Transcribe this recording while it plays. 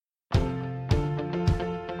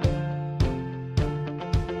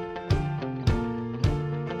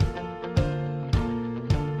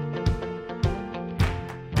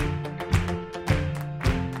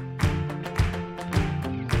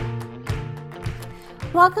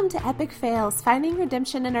Welcome to Epic Fails, Finding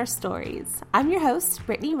Redemption in Our Stories. I'm your host,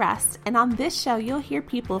 Brittany Rust, and on this show you'll hear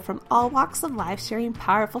people from all walks of life sharing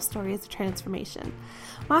powerful stories of transformation.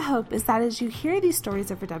 My hope is that as you hear these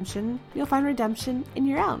stories of redemption, you'll find redemption in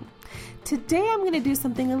your own. Today I'm going to do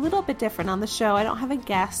something a little bit different on the show. I don't have a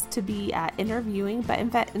guest to be interviewing, but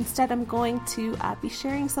instead I'm going to be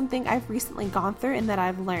sharing something I've recently gone through and that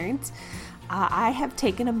I've learned. I have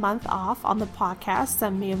taken a month off on the podcast,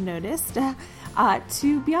 some may have noticed,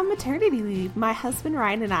 to be on maternity leave. My husband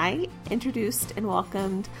Ryan and I introduced and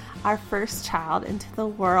welcomed our first child into the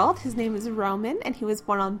world. His name is Roman, and he was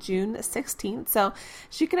born on June 16th. So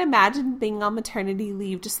as you can imagine, being on maternity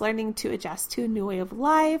leave, just learning to adjust to a new way of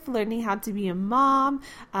life, learning how to be a mom,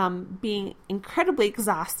 being incredibly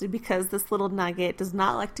exhausted because this little nugget does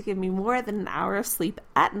not like to give me more than an hour of sleep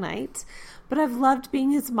at night. But I've loved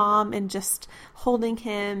being his mom and just holding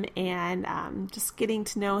him and just getting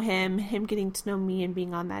to know him getting to know me and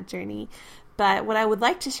being on that journey. But what I would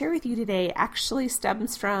like to share with you today actually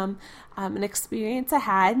stems from an experience I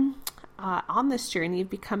had on this journey of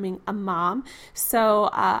becoming a mom. So,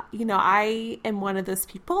 I am one of those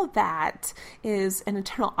people that is an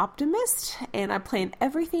eternal optimist, and I plan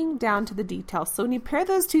everything down to the details. So when you pair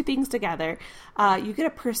those two things together, you get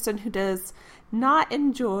a person who does not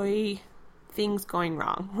enjoy things going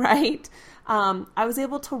wrong, right? I was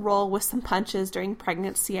able to roll with some punches during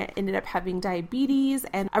pregnancy. I ended up having diabetes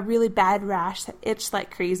and a really bad rash that itched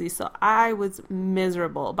like crazy. So I was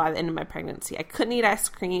miserable by the end of my pregnancy. I couldn't eat ice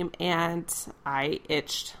cream and I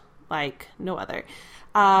itched like no other.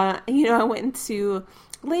 I went into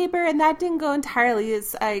labor and that didn't go entirely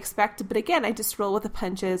as I expected. But again, I just roll with the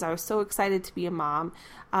punches. I was so excited to be a mom.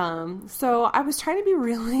 So I was trying to be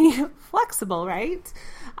really flexible, right?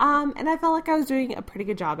 And I felt like I was doing a pretty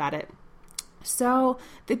good job at it. So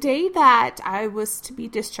the day that I was to be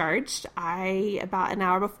discharged, about an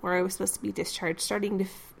hour before I was supposed to be discharged,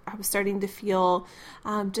 I was starting to feel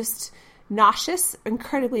just nauseous,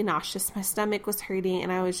 incredibly nauseous. My stomach was hurting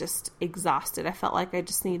and I was just exhausted. I felt like I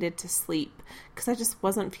just needed to sleep because I just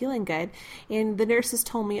wasn't feeling good. And the nurses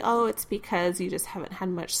told me, oh, it's because you just haven't had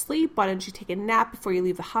much sleep. Why don't you take a nap before you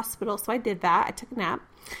leave the hospital? So I did that. I took a nap.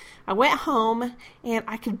 I went home and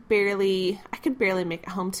I could barely make it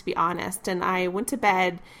home, to be honest. And I went to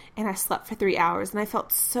bed and I slept for 3 hours and I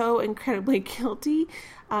felt so incredibly guilty.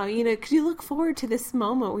 Because you look forward to this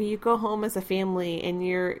moment where you go home as a family and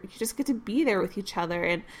you just get to be there with each other.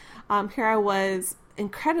 And here I was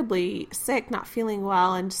sick, not feeling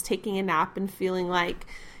well, and just taking a nap and feeling like,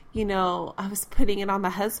 I was putting it on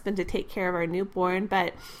my husband to take care of our newborn.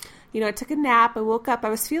 But, I took a nap, I woke up, I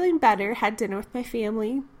was feeling better, had dinner with my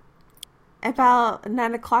family. About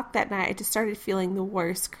 9 o'clock that night, I just started feeling the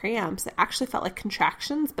worst cramps. It actually felt like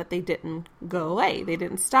contractions, but they didn't go away. They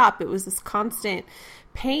didn't stop. It was this constant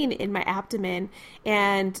pain in my abdomen.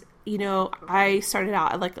 And, I started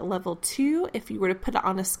out at like a level 2. If you were to put it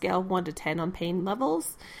on a scale of 1 to 10 on pain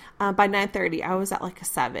levels, by 9:30, I was at like a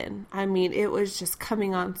 7. I mean, it was just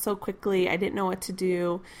coming on so quickly. I didn't know what to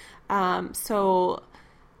do. So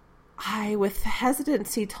I, with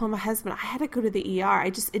hesitancy, told my husband I had to go to the ER.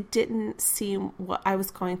 It didn't seem what I was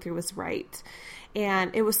going through was right.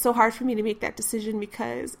 And it was so hard for me to make that decision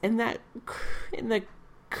because in the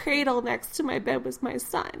cradle next to my bed was my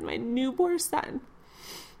son, my newborn son.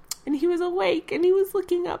 And he was awake and he was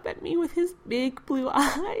looking up at me with his big blue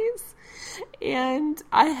eyes. And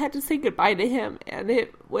I had to say goodbye to him. And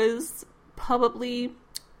it was probably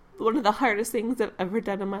one of the hardest things I've ever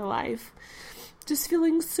done in my life. Just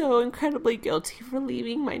feeling so incredibly guilty for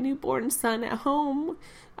leaving my newborn son at home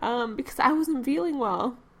because I wasn't feeling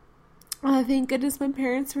well. Thank goodness my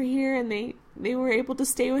parents were here and they were able to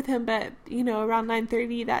stay with him. But, around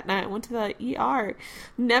 9:30 that night, I went to the ER.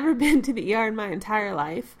 Never been to the ER in my entire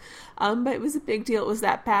life. But it was a big deal. It was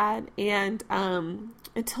that bad. And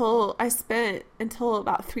until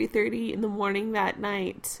about 3:30 in the morning that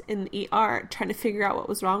night in the ER trying to figure out what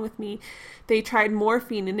was wrong with me. They tried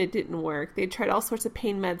morphine and it didn't work. They tried all sorts of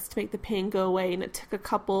pain meds to make the pain go away, and it took a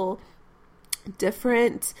couple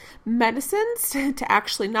different medicines to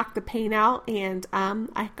actually knock the pain out. And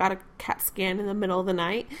I got a CAT scan in the middle of the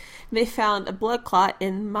night. And they found a blood clot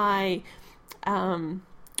in my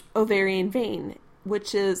ovarian vein,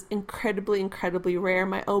 which is incredibly, incredibly rare.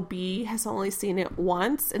 My OB has only seen it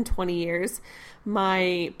once in 20 years.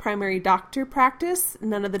 My primary doctor practice,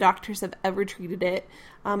 none of the doctors have ever treated it.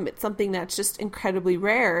 It's something that's just incredibly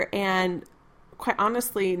rare, and quite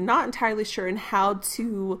honestly, not entirely sure in how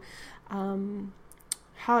to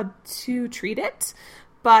treat it.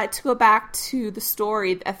 But to go back to the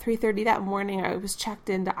story, at 3:30 that morning, I was checked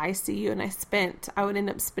into ICU, and I would end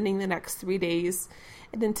up spending the next 3 days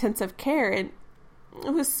in intensive care. And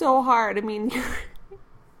it was so hard. I mean,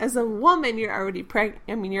 as a woman, you're already pregnant.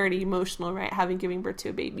 I mean, you're already emotional, right? Giving birth to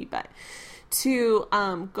a baby, but to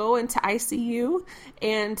go into ICU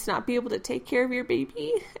and to not be able to take care of your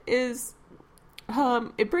baby is,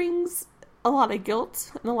 it brings a lot of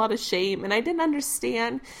guilt and a lot of shame. And I didn't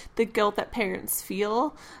understand the guilt that parents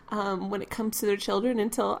feel when it comes to their children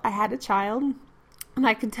until I had a child. And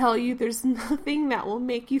I can tell you there's nothing that will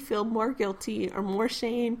make you feel more guilty or more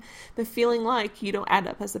shame than feeling like you don't add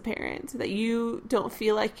up as a parent, that you don't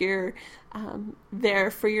feel like you're there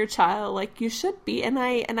for your child like you should be. And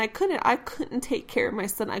I couldn't take care of my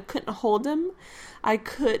son. I couldn't hold him. I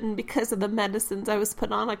couldn't, because of the medicines I was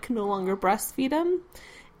put on, I could no longer breastfeed him.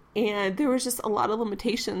 And there was just a lot of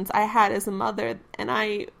limitations I had as a mother, and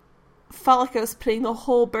I felt like I was putting the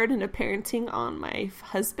whole burden of parenting on my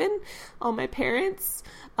husband, on my parents.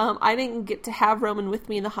 I didn't get to have Roman with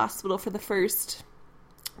me in the hospital for the first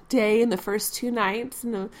day and the first 2 nights.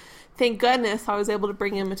 And thank goodness I was able to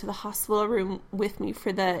bring him into the hospital room with me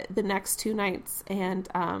for the next 2 nights and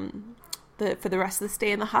for the rest of the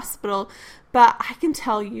stay in the hospital. But I can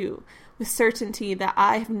tell you with certainty that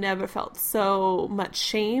I have never felt so much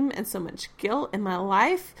shame and so much guilt in my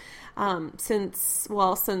life since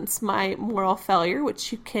my moral failure,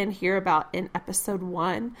 which you can hear about in episode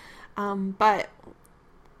 1. But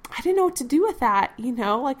I didn't know what to do with that,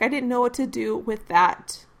 I didn't know what to do with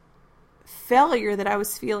that failure that I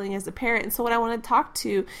was feeling as a parent. And so what I want to talk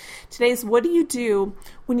to today is, what do you do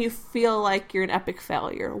when you feel like you're an epic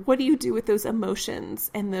failure? What do you do with those emotions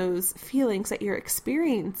and those feelings that you're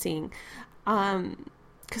experiencing?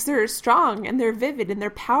 Because they're strong and they're vivid and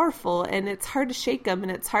they're powerful, and it's hard to shake them,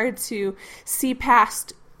 and it's hard to see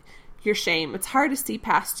past your shame. It's hard to see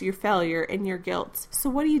past your failure and your guilt. So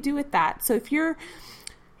what do you do with that? So if you're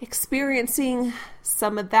experiencing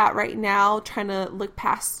some of that right now, trying to look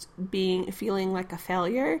past feeling like a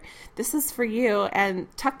failure, this is for you. And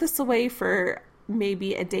tuck this away for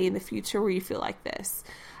maybe a day in the future where you feel like this.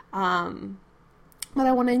 But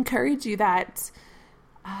I want to encourage you that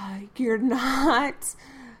you're not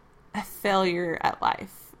a failure at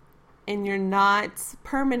life, and you're not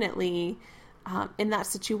permanently in that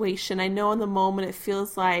situation. I know in the moment it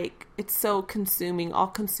feels like it's so all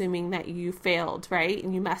consuming that you failed, right?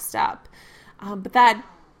 And you messed up. But that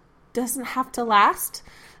doesn't have to last.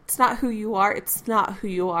 It's not who you are. It's not who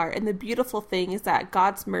you are. And the beautiful thing is that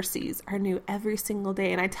God's mercies are new every single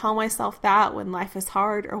day. And I tell myself that when life is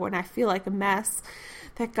hard or when I feel like a mess,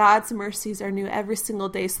 that God's mercies are new every single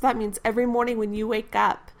day. So that means every morning when you wake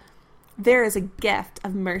up, there is a gift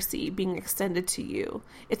of mercy being extended to you.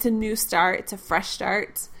 It's a new start. It's a fresh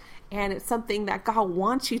start. And it's something that God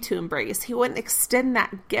wants you to embrace. He wouldn't extend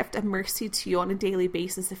that gift of mercy to you on a daily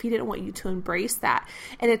basis if He didn't want you to embrace that.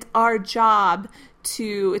 And it's our job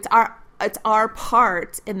it's our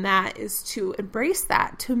part in that is to embrace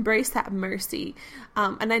that mercy.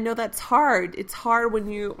 And I know that's hard. It's hard when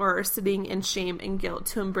you are sitting in shame and guilt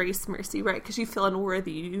to embrace mercy, right? Because you feel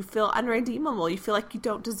unworthy. You feel unredeemable. You feel like you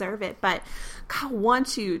don't deserve it. But God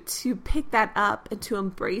wants you to pick that up and to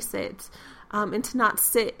embrace it. And to not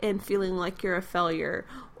sit in feeling like you're a failure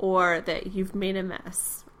or that you've made a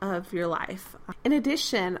mess of your life. In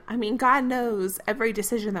addition, God knows every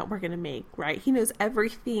decision that we're going to make, right? He knows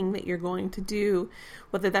everything that you're going to do,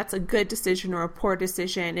 whether that's a good decision or a poor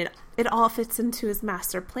decision. It all fits into His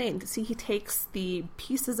master plan. See, He takes the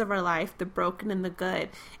pieces of our life, the broken and the good,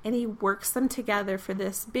 and He works them together for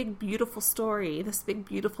this big, beautiful story, this big,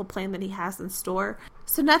 beautiful plan that He has in store.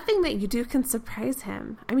 So nothing that you do can surprise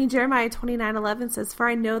Him. Jeremiah 29:11 says, "For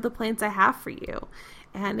I know the plans I have for you,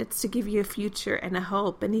 and it's to give you a future and a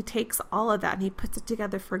hope." And He takes all of that and He puts it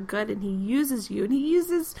together for good, and He uses you, and He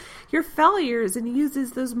uses your failures, and He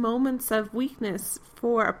uses those moments of weakness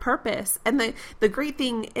for a purpose. And the great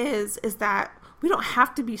thing is that we don't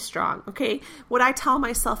have to be strong, okay? What I tell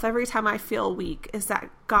myself every time I feel weak is that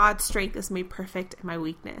God's strength is made perfect in my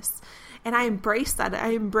weakness. And I embrace that. I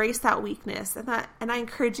embrace that weakness. And I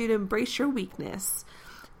encourage you to embrace your weakness,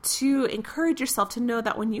 to encourage yourself to know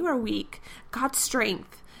that when you are weak, God's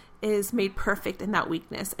strength is made perfect in that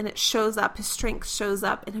weakness. And it shows up, His strength shows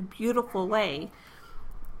up in a beautiful way.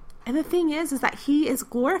 And the thing is that He is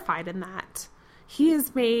glorified in that. He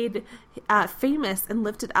is made famous and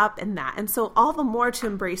lifted up in that. And so all the more to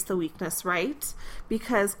embrace the weakness, right?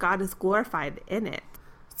 Because God is glorified in it.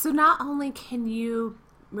 So not only can you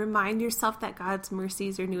remind yourself that God's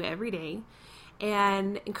mercies are new every day,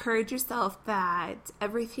 and encourage yourself that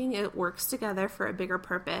everything, it works together for a bigger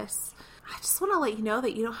purpose. I just want to let you know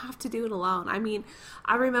that you don't have to do it alone. I mean,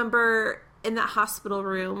 I remember in that hospital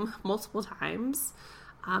room multiple times,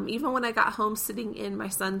 even when I got home, sitting in my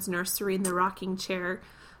son's nursery in the rocking chair,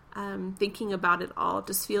 thinking about it all,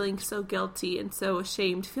 just feeling so guilty and so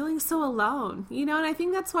ashamed, feeling so alone, and I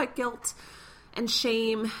think that's what guilt and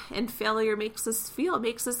shame and failure makes us feel. It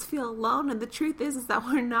makes us feel alone. And the truth is that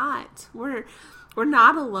we're not. We're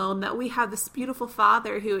not alone, that we have this beautiful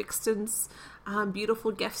Father who extends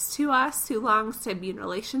beautiful gifts to us, who longs to be in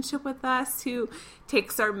relationship with us, who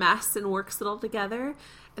takes our mess and works it all together,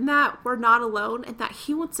 and that we're not alone, and that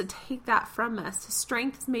He wants to take that from us. His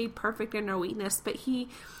strength is made perfect in our weakness, but He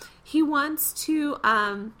wants to,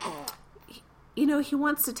 He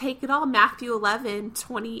wants to take it all. Matthew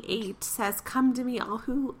 11:28 says, "Come to me, all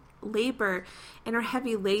who labor and are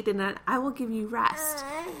heavy laden, and I will give you rest."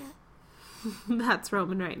 That's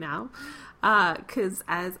Roman right now. Because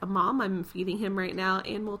as a mom, I'm feeding him right now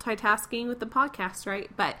and multitasking with the podcast, right?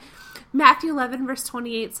 But Matthew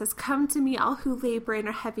 11:28 says, "Come to me, all who labor and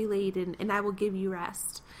are heavy laden, and I will give you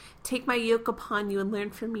rest. Take my yoke upon you and learn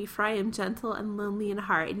from me, for I am gentle and lowly in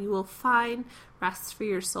heart, and you will find rest for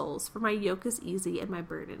your souls. For my yoke is easy and my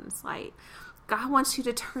burden is light." God wants you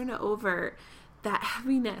to turn over that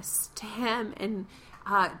heaviness to Him and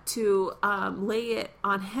to lay it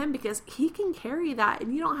on Him, because He can carry that,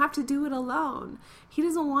 and you don't have to do it alone. He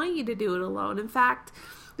doesn't want you to do it alone. In fact,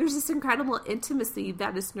 there's this incredible intimacy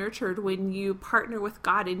that is nurtured when you partner with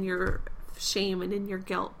God in your shame and in your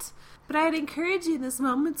guilt. But I'd encourage you in those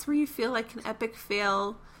moments where you feel like an epic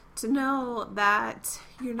fail to know that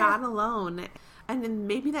you're not alone. And then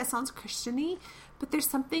maybe that sounds Christian-y, but there's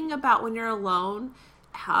something about when you're alone,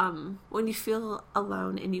 when you feel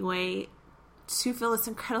alone anyway, to feel this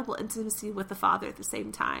incredible intimacy with the Father at the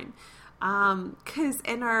same time. Because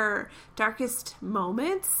in our darkest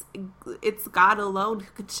moments, it's God alone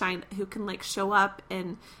who can shine, who can show up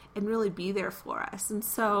and really be there for us. And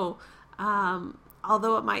so,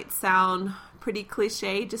 although it might sound pretty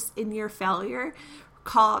cliche, just in your failure,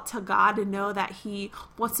 call out to God and know that He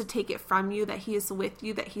wants to take it from you, that He is with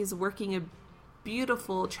you, that He is working a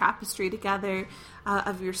beautiful tapestry together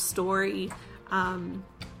of your story,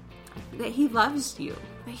 that He loves you,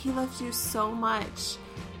 so much.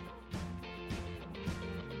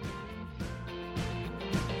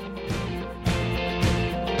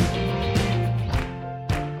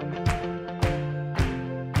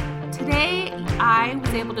 Today, I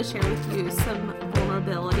was able to share with you some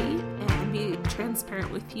vulnerability and be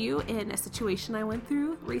transparent with you in a situation I went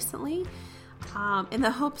through recently, in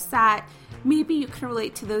the hopes that maybe you can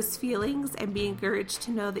relate to those feelings and be encouraged to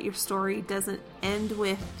know that your story doesn't end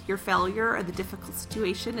with your failure or the difficult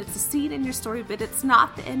situation. It's a scene in your story, but it's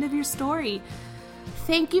not the end of your story.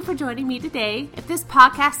 Thank you for joining me today. If this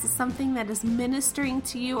podcast is something that is ministering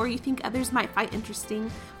to you or you think others might find interesting,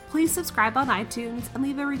 please subscribe on iTunes and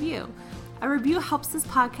leave a review. A review helps this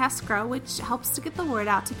podcast grow, which helps to get the word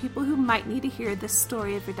out to people who might need to hear this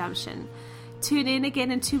story of redemption. Tune in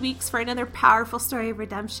again in 2 weeks for another powerful story of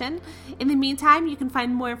redemption. In the meantime, you can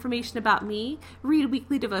find more information about me, read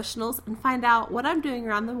weekly devotionals, and find out what I'm doing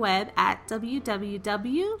around the web at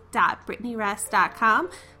www.brittnyrest.com.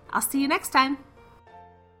 I'll see you next time.